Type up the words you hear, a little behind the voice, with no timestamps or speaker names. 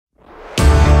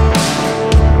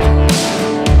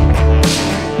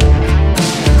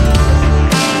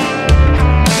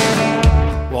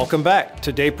Welcome back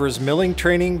to Dapra's milling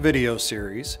training video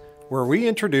series, where we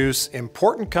introduce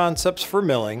important concepts for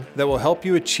milling that will help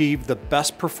you achieve the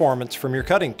best performance from your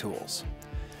cutting tools.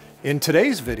 In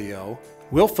today's video,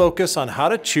 we'll focus on how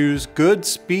to choose good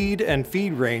speed and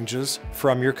feed ranges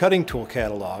from your cutting tool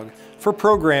catalog for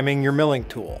programming your milling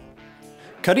tool.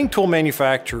 Cutting tool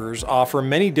manufacturers offer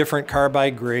many different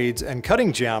carbide grades and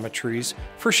cutting geometries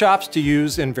for shops to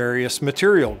use in various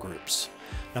material groups.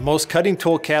 Now, most cutting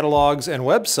tool catalogs and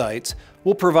websites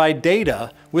will provide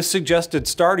data with suggested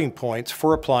starting points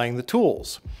for applying the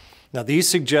tools. Now, these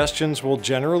suggestions will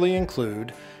generally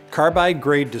include carbide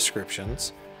grade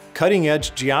descriptions, cutting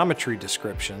edge geometry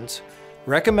descriptions,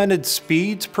 recommended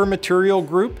speeds per material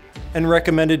group, and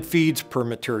recommended feeds per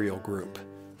material group,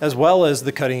 as well as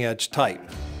the cutting edge type.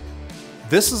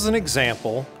 This is an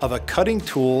example of a cutting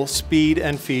tool speed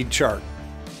and feed chart.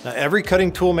 Now, every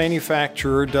cutting tool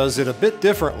manufacturer does it a bit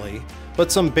differently,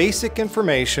 but some basic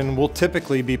information will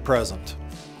typically be present.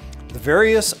 The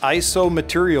various ISO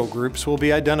material groups will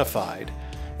be identified,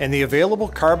 and the available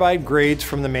carbide grades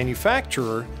from the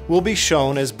manufacturer will be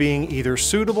shown as being either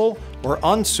suitable or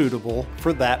unsuitable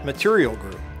for that material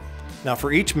group. Now,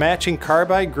 for each matching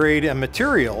carbide grade and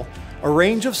material, a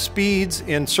range of speeds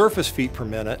in surface feet per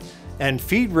minute and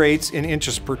feed rates in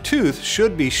inches per tooth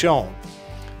should be shown.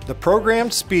 The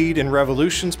programmed speed in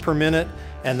revolutions per minute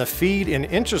and the feed in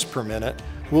inches per minute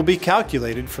will be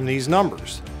calculated from these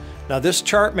numbers. Now, this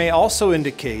chart may also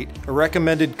indicate a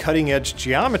recommended cutting edge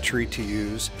geometry to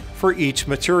use for each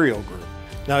material group.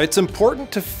 Now, it's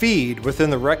important to feed within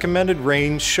the recommended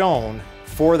range shown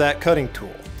for that cutting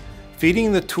tool.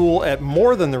 Feeding the tool at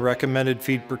more than the recommended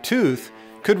feed per tooth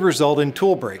could result in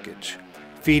tool breakage.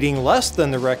 Feeding less than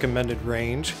the recommended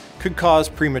range could cause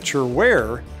premature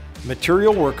wear,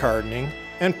 material work hardening,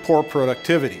 and poor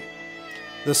productivity.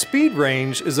 The speed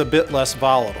range is a bit less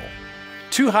volatile.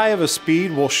 Too high of a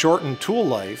speed will shorten tool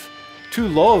life. Too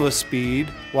low of a speed,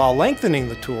 while lengthening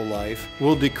the tool life,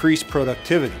 will decrease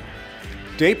productivity.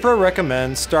 Dapra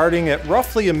recommends starting at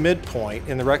roughly a midpoint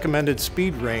in the recommended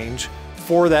speed range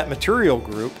for that material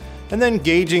group, and then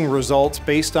gauging results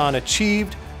based on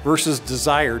achieved versus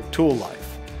desired tool life.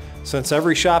 Since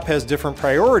every shop has different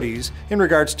priorities in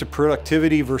regards to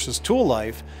productivity versus tool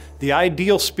life, the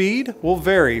ideal speed will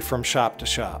vary from shop to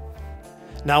shop.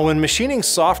 Now, when machining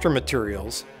softer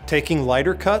materials, taking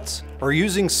lighter cuts, or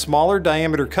using smaller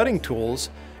diameter cutting tools,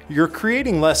 you're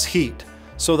creating less heat,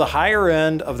 so the higher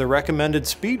end of the recommended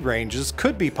speed ranges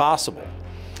could be possible.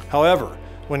 However,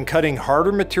 when cutting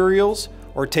harder materials,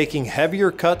 or taking heavier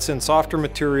cuts in softer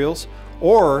materials,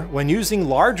 or when using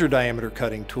larger diameter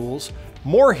cutting tools,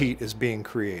 more heat is being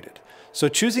created. So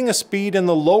choosing a speed in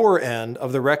the lower end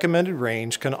of the recommended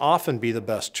range can often be the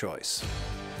best choice.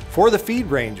 For the feed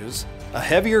ranges, a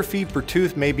heavier feed per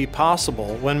tooth may be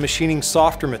possible when machining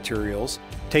softer materials,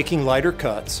 taking lighter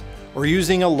cuts, or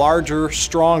using a larger,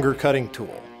 stronger cutting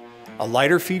tool. A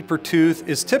lighter feed per tooth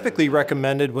is typically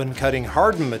recommended when cutting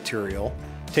hardened material,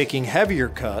 taking heavier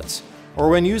cuts, or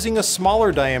when using a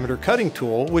smaller diameter cutting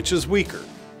tool, which is weaker.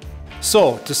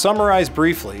 So, to summarize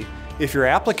briefly, if your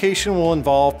application will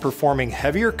involve performing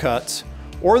heavier cuts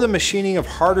or the machining of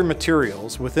harder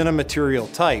materials within a material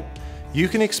type, you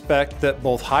can expect that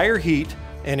both higher heat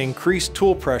and increased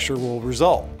tool pressure will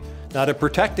result. Now, to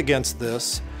protect against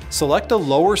this, select a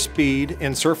lower speed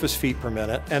in surface feet per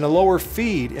minute and a lower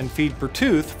feed in feed per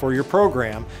tooth for your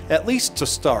program, at least to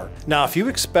start. Now, if you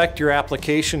expect your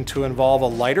application to involve a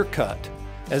lighter cut,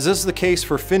 as is the case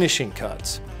for finishing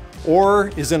cuts, or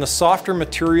is in a softer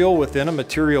material within a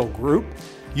material group,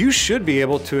 you should be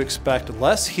able to expect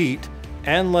less heat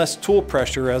and less tool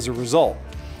pressure as a result.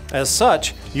 As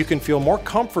such, you can feel more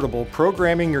comfortable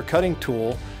programming your cutting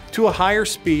tool to a higher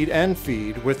speed and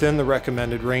feed within the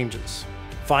recommended ranges.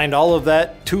 Find all of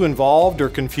that too involved or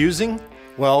confusing?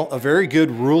 Well, a very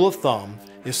good rule of thumb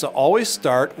is to always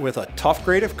start with a tough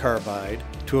grade of carbide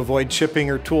to avoid chipping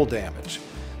or tool damage.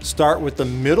 Start with the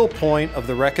middle point of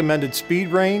the recommended speed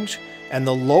range and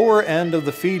the lower end of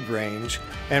the feed range,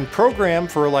 and program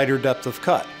for a lighter depth of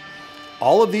cut.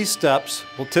 All of these steps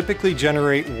will typically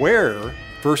generate wear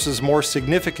versus more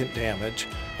significant damage,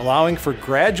 allowing for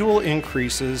gradual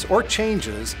increases or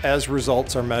changes as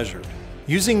results are measured.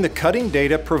 Using the cutting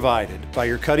data provided by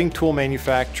your cutting tool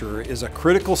manufacturer is a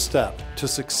critical step to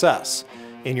success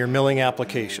in your milling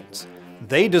applications.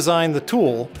 They designed the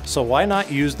tool, so why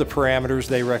not use the parameters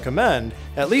they recommend,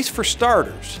 at least for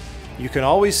starters? You can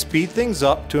always speed things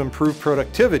up to improve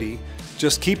productivity.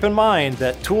 Just keep in mind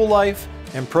that tool life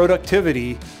and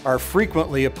productivity are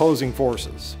frequently opposing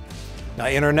forces. Now,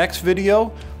 in our next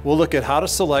video, we'll look at how to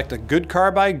select a good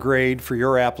carbide grade for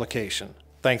your application.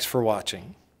 Thanks for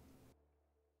watching.